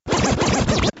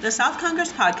The South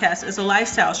Congress podcast is a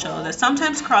lifestyle show that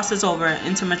sometimes crosses over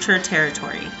into mature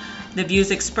territory. The views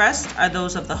expressed are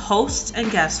those of the hosts and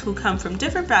guests who come from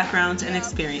different backgrounds and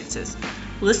experiences.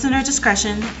 Listener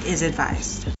discretion is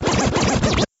advised.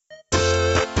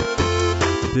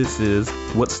 This is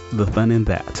What's the Fun in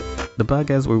That? The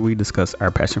podcast where we discuss our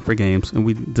passion for games and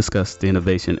we discuss the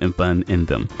innovation and fun in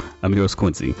them. I'm yours,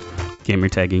 Quincy, gamer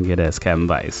tagging it as Captain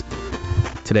Vice.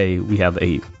 Today, we have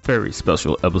a very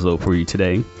special episode for you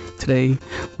today. Today,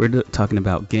 we're talking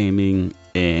about gaming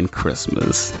and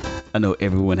Christmas. I know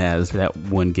everyone has that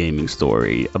one gaming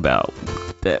story about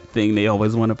that thing they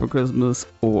always wanted for Christmas,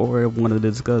 or wanted to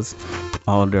discuss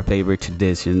all their favorite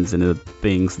traditions and the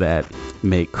things that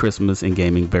make Christmas and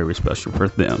gaming very special for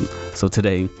them. So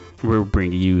today, we're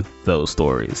bringing you those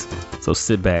stories. So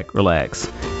sit back,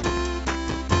 relax.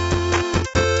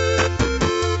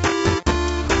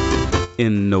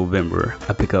 In November,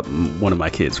 I pick up one of my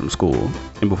kids from school,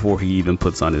 and before he even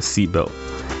puts on his seatbelt,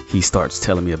 he starts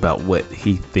telling me about what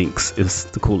he thinks is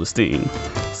the coolest thing.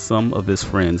 Some of his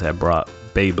friends had brought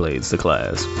Beyblades to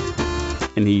class,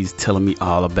 and he's telling me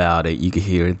all about it. You can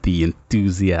hear the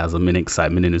enthusiasm and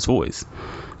excitement in his voice.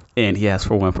 And he asked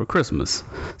for one for Christmas.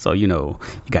 So, you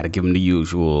got to give him the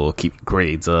usual, keep your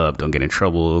grades up, don't get in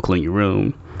trouble, clean your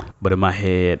room. But in my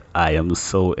head, I am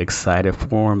so excited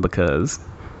for him because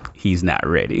he's not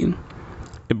ready.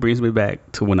 It brings me back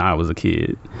to when I was a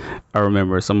kid. I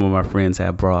remember some of my friends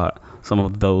had brought some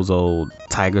of those old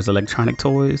Tigers electronic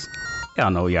toys.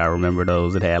 Y'all know y'all remember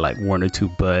those. It had like one or two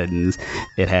buttons.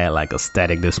 It had like a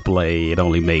static display. It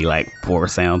only made like 4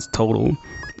 sounds total.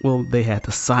 Well, they had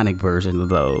the Sonic version of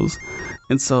those.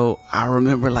 And so I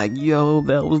remember like, yo,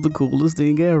 that was the coolest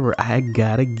thing ever. I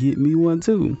gotta get me one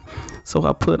too. So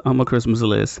I put on my Christmas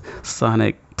list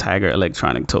Sonic Tiger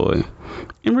electronic toy.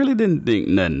 And really didn't think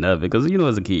nothing of it, because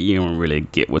as a kid you don't really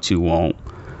get what you want.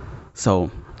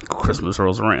 So Christmas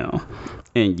rolls around,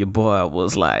 and your boy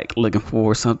was like looking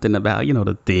for something about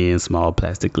the thin, small,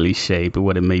 plastically shape or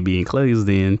what it may be enclosed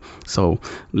in. So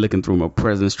looking through my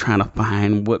presents, trying to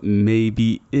find what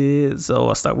maybe is. So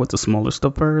I start with the smaller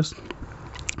stuff first,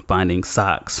 finding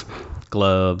socks,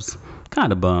 gloves,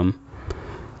 kind of bum.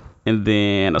 And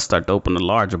then I start to open the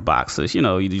larger boxes. The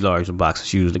larger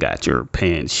boxes usually got your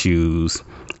pants, shoes,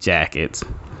 jackets.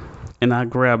 And I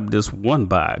grabbed this one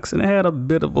box, and it had a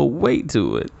bit of a weight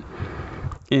to it.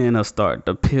 And I start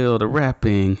to peel the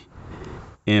wrapping,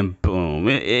 and boom,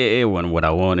 it wasn't what I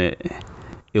wanted.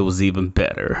 It was even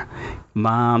better.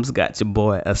 Mom's got your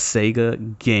boy a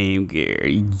Sega Game Gear.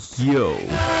 Yo.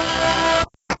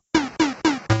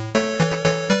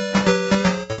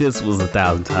 This was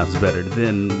 1,000 times better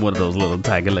than one of those little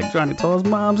Tiger electronic toys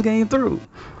Mom's came through.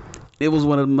 It was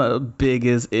one of my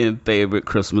biggest and favorite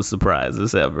Christmas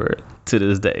surprises ever to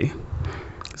this day.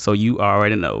 So you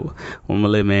already know, when my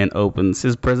little man opens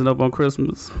his present up on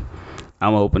Christmas,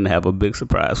 I'm hoping to have a big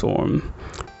surprise for him.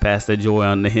 Pass that joy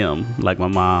on to him like my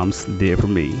mom's did for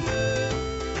me.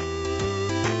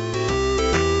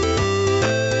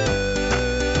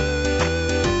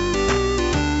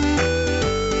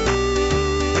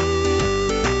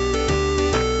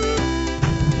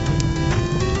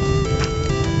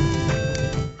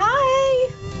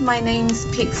 My name's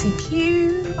Pixie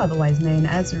Q, otherwise known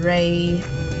as Ray.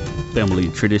 Family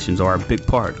traditions are a big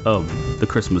part of the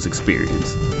Christmas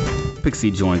experience.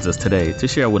 Pixie joins us today to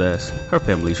share with us her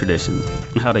family traditions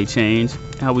and how they change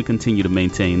and how we continue to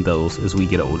maintain those as we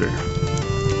get older.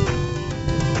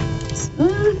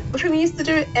 We used to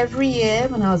do it every year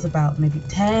when I was about maybe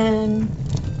 10,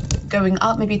 going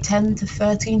up maybe 10 to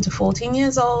 13 to 14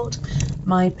 years old.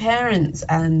 My parents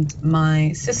and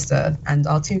my sister and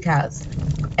our 2 cats,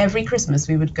 every Christmas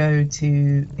we would go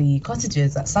to the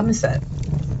cottages at Somerset.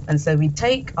 And so we'd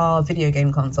take our video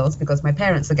game consoles, because my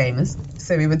parents are gamers.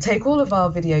 So we would take all of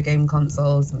our video game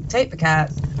consoles, and take the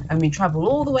cats, and we travel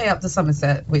all the way up to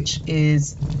Somerset, which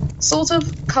is sort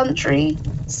of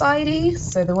countryside-y.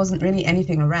 So there wasn't really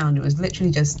anything around. It was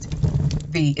literally just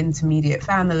the intermediate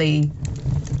family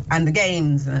and the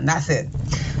games, and that's it.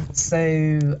 So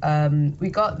we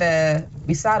got there,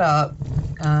 we sat up,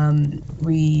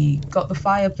 we got the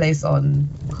fireplace on,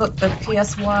 put the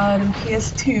PS1 and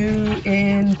PS2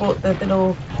 in, bought the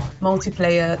little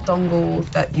multiplayer dongle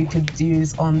that you could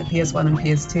use on the PS1 and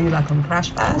PS2, like on Crash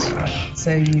Bash.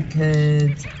 So you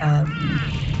could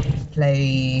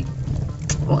play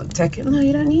Tekken. No,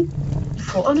 you don't need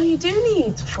 4. Oh no, you do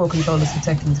need 4 controllers for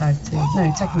Tekken Tag 2.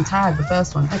 No, Tekken Tag, the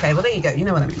first one. Okay, well there you go, you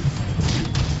know what I mean.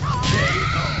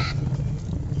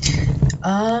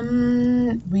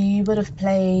 We would have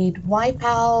played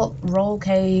Wipeout, Roll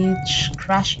Cage,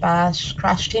 Crash Bash,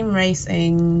 Crash Team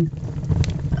Racing,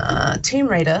 Tomb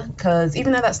Raider, because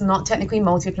even though that's not technically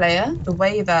multiplayer, the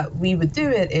way that we would do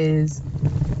it is,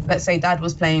 let's say Dad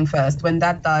was playing first. When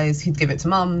Dad dies, he'd give it to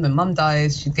Mum. When Mum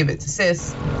dies, she'd give it to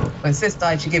Sis. When Sis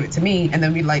died, she'd give it to me. And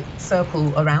then we'd like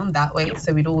circle around that way,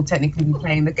 so we'd all technically be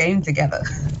playing the game together.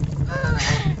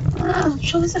 I'm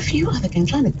sure there's a few other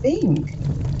games. I'm trying to think.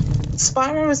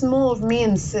 Spyro is more of me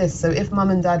and Sis, so if Mum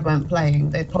and Dad weren't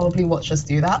playing, they'd probably watch us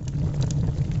do that.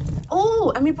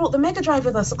 Oh, and we brought the Mega Drive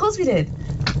with us. Of course we did.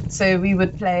 So we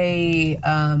would play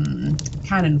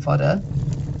Cannon Fodder,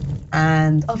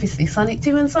 and obviously Sonic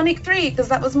 2 and Sonic 3, because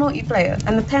that was multiplayer.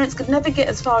 And the parents could never get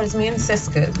as far as me and Sis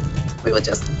could. We were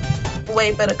just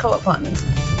way better co-op partners.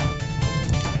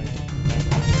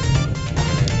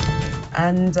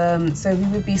 And so we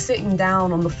would be sitting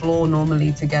down on the floor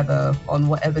normally together on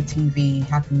whatever TV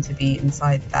happened to be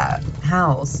inside that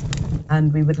house.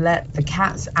 And we would let the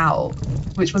cats out,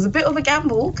 which was a bit of a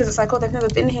gamble because it's like, oh, they've never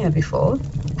been here before.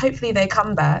 Hopefully they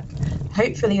come back.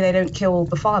 Hopefully they don't kill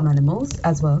the farm animals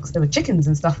as well, because there were chickens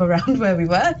and stuff around where we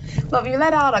were. But we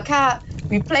let out a cat,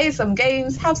 we play some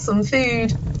games, have some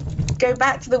food, go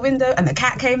back to the window, and the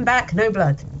cat came back, no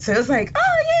blood. So it was like,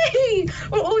 oh, yay!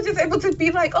 We're all just able to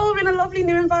be like, oh, we're in a lovely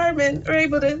new environment. We're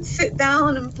able to sit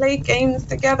down and play games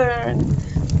together and,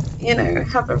 you know,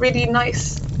 have a really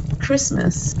nice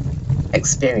Christmas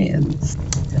experience.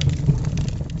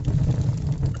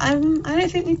 I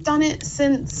don't think we've done it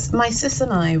since my sis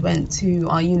and I went to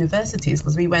our universities,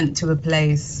 because we went to a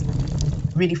place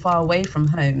really far away from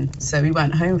home. So we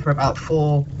weren't home for about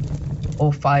 4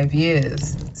 or 5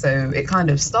 years. So it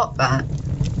kind of stopped that.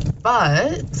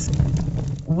 But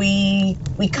we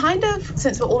kind of,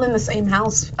 since we're all in the same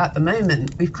house at the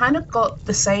moment, we've kind of got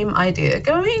the same idea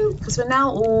going, because we're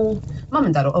now all, Mum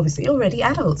and Dad are obviously already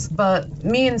adults, but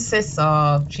me and Sis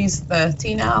she's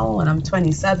 30 now and I'm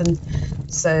 27.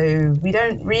 So I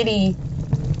don't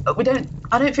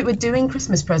think we're doing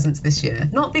Christmas presents this year.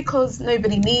 Not because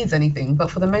nobody needs anything, but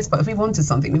for the most part, if we wanted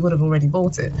something, we would have already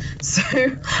bought it. So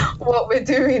what we're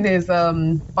doing is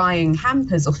buying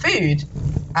hampers of food,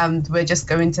 and we're just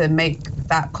going to make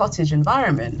that cottage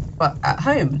environment, but at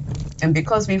home. And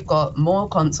because we've got more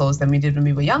consoles than we did when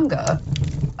we were younger,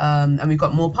 and we've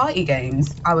got more party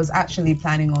games, I was actually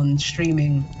planning on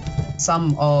streaming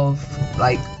some of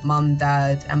like Mum,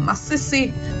 Dad, and my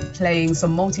sissy playing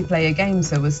some multiplayer games.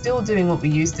 So we're still doing what we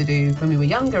used to do when we were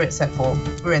younger, except for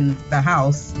we're in the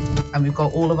house and we've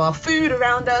got all of our food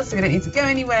around us, so we don't need to go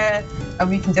anywhere, and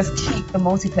we can just keep the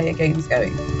multiplayer games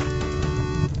going.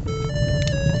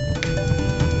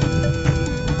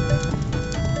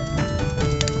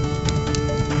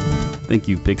 Thank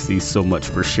you, Pixie, so much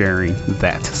for sharing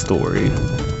that story.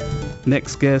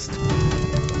 Next guest,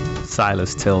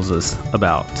 Silas tells us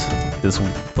about his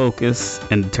focus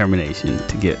and determination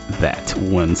to get that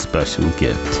one special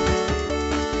gift.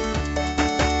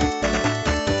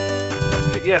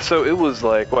 Yeah, so it was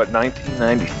like,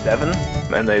 1997?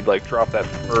 And they'd like dropped that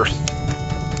first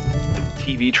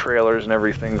TV trailers and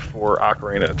everything for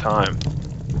Ocarina of Time.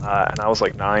 And I was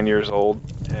like 9 years old.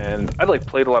 And I'd like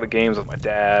played a lot of games with my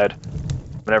dad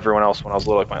and everyone else when I was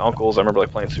little, like my uncles. I remember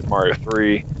like playing Super Mario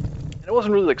 3. And I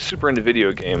wasn't really like super into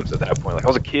video games at that point. Like I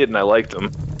was a kid and I liked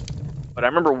them. But I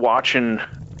remember watching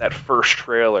that first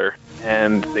trailer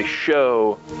and they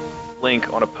show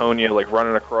Link on Epona like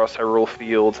running across Hyrule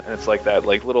Fields, and it's like that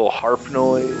like little harp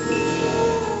noise.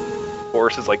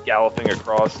 Horse is like galloping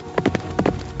across.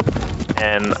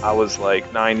 And I was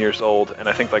like 9 years old, and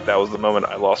I think like that was the moment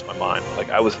I lost my mind. Like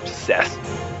I was obsessed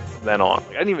from then on. Like,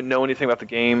 I didn't even know anything about the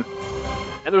game.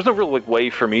 And there was no real like way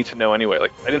for me to know anyway.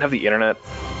 Like I didn't have the internet.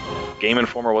 Game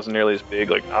Informer wasn't nearly as big.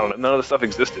 Like I don't know, none of the stuff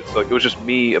existed. So like, it was just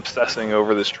me obsessing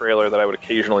over this trailer that I would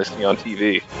occasionally see on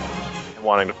TV and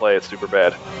wanting to play it super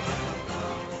bad.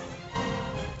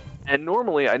 And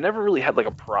normally I never really had like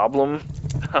a problem.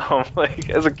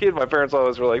 Like as a kid, my parents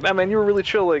always were like, "Nah, man, you were really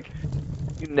chill. Like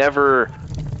you never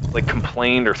like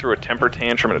complained or threw a temper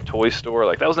tantrum at a toy store.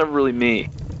 Like that was never really me."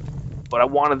 But I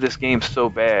wanted this game so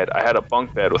bad. I had a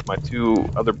bunk bed with my 2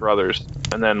 other brothers,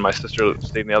 and then my sister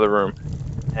stayed in the other room.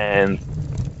 And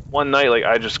one night, like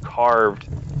I just carved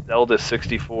Zelda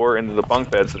 64 into the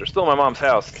bunk beds that are still in my mom's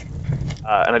house,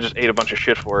 and I just ate a bunch of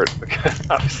shit for it because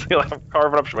obviously, like I'm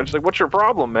carving up shit. She's like, "What's your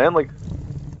problem, man? Like,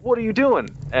 what are you doing?"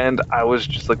 And I was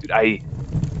just like, "Dude, I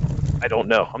don't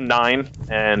know. I'm 9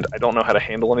 and I don't know how to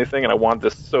handle anything, and I want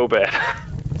this so bad."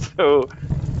 So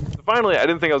finally, I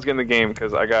didn't think I was getting the game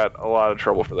because I got a lot of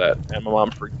trouble for that, and my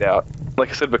mom freaked out. Like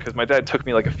I said, because my dad took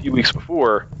me like a few weeks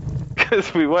before,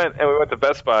 because we went to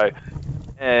Best Buy,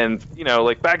 and you know,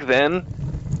 like back then,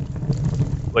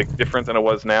 like different than it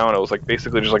was now, and it was like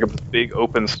basically just like a big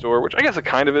open store, which I guess it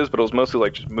kind of is, but it was mostly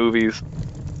like just movies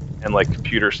and like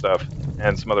computer stuff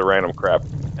and some other random crap.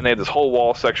 And they had this whole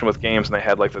wall section with games, and they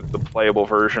had like the playable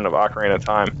version of Ocarina of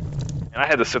Time. And I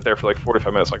had to sit there for like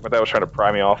 45 minutes, like my dad was trying to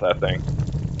pry me off that thing.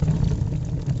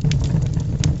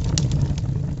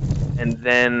 And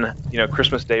then, you know,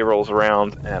 Christmas Day rolls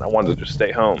around, and I wanted to just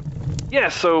stay home. Yeah,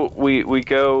 so we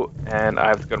go, and I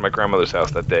have to go to my grandmother's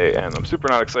house that day, and I'm super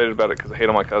not excited about it because I hate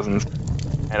all my cousins,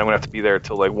 and I'm gonna have to be there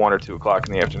till like 1 or 2 o'clock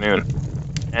in the afternoon.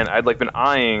 And I'd like been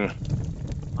eyeing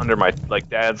under my like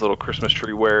dad's little Christmas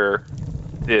tree where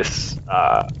this,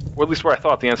 or at least where I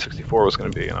thought the N64 was gonna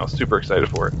be, and I was super excited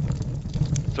for it.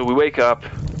 So we wake up.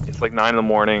 It's like 9 in the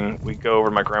morning. We go over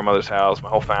to my grandmother's house. My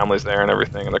whole family's there and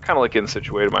everything, and they're kind of like getting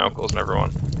situated, my uncles and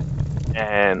everyone.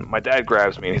 And my dad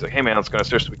grabs me and he's like, "Hey man, let's go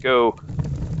downstairs." So we go,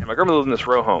 and my grandmother lived in this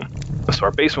row home. So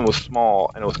our basement was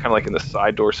small, and it was kind of like in the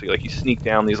side door. So you sneak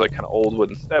down these like kind of old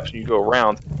wooden steps, and you go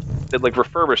around. They'd like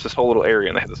refurbished this whole little area,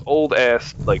 and they had this old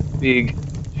ass like big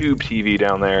tube TV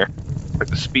down there, like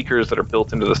the speakers that are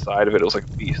built into the side of it. It was like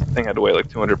a beast. The thing had to weigh like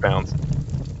 200 pounds.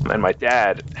 And my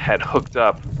dad had hooked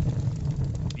up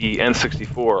the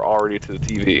N64 already to the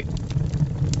TV.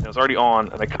 And it was already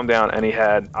on, and I come down, and he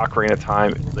had Ocarina of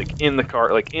Time like in the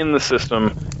car, like in the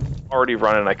system, already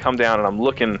running. I come down, and I'm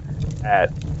looking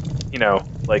at, you know,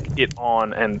 like it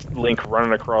on and Link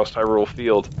running across Hyrule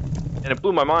Field, and it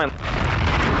blew my mind.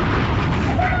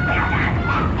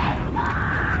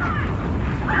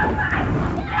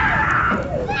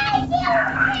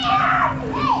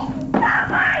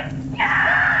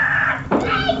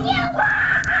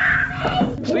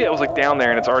 So yeah, it was like down there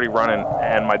and it's already running,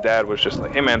 and my dad was just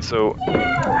like, "Hey man, so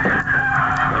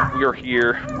like, we're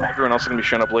here, everyone else is gonna be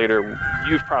showing up later.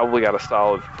 You've probably got a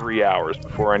solid 3 hours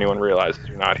before anyone realizes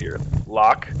you're not here.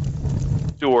 Lock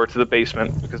door to the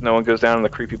basement because no one goes down in the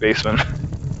creepy basement,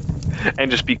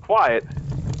 and just be quiet,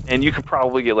 and you could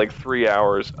probably get like 3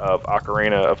 hours of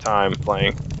Ocarina of Time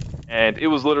playing." And it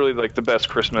was literally like the best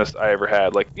Christmas I ever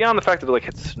had. Like beyond the fact that it like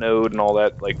had snowed and all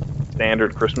that like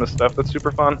standard Christmas stuff that's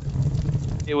super fun,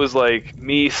 it was like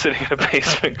me sitting in a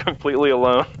basement completely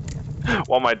alone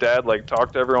while my dad like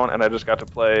talked to everyone, and I just got to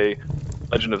play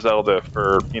Legend of Zelda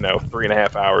for, you know,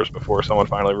 3.5 hours before someone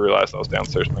finally realized I was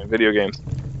downstairs playing video games.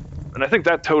 And I think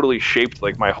that totally shaped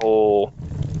like my whole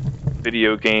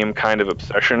video game kind of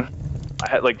obsession. I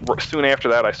had like soon after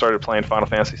that I started playing Final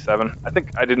Fantasy VII. I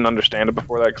think I didn't understand it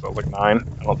before that because I was like 9.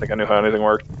 I don't think I knew how anything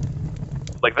worked.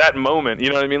 Like that moment, you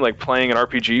know what I mean? Like playing an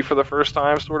RPG for the first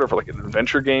time, sort of, or like an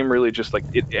adventure game, really just like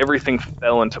everything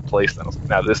fell into place. Then I was like,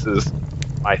 now this is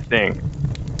my thing.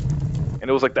 And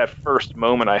it was like that first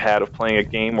moment I had of playing a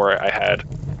game where I had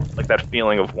like that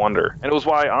feeling of wonder. And it was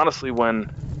why, honestly,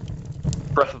 when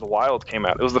Breath of the Wild came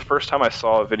out, it was the first time I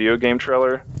saw a video game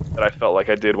trailer that I felt like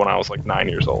I did when I was like 9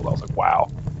 years old. I was like, wow,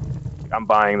 I'm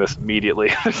buying this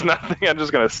immediately. There's nothing, I'm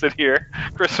just gonna sit here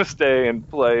Christmas Day and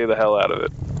play the hell out of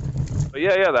it. But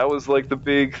yeah, that was like the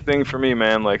big thing for me,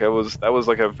 man. Like that was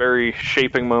like a very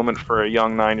shaping moment for a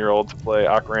young 9-year-old to play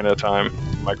Ocarina of Time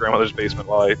in my grandmother's basement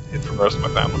while I hid from the rest of my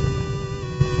family.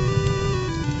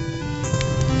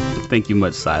 Thank you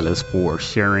much, Silas, for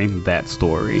sharing that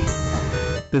story.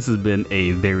 This has been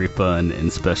a very fun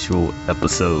and special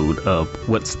episode of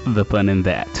What's the Fun in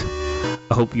That?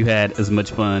 I hope you had as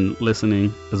much fun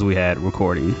listening as we had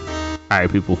recording. All right,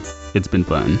 people, it's been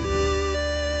fun.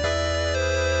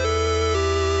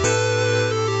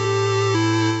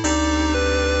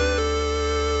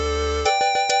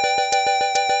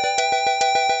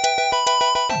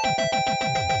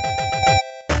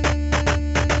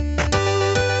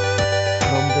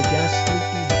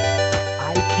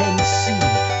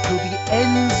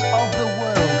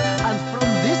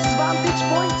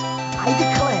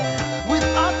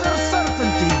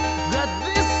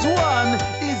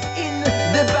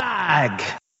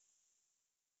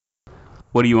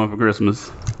 What do you want for Christmas?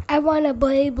 I want a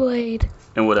Beyblade.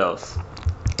 And what else?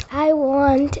 I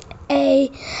want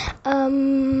a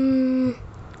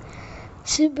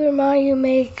Super Mario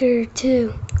Maker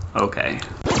 2. Okay.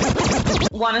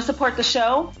 Want to support the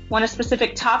show? Want a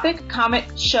specific topic, comic,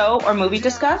 show, or movie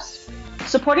discussed?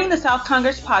 Supporting the South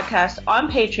Congress podcast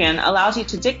on Patreon allows you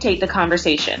to dictate the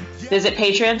conversation. Visit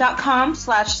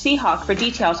patreon.com/Seahawk for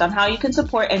details on how you can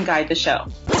support and guide the show.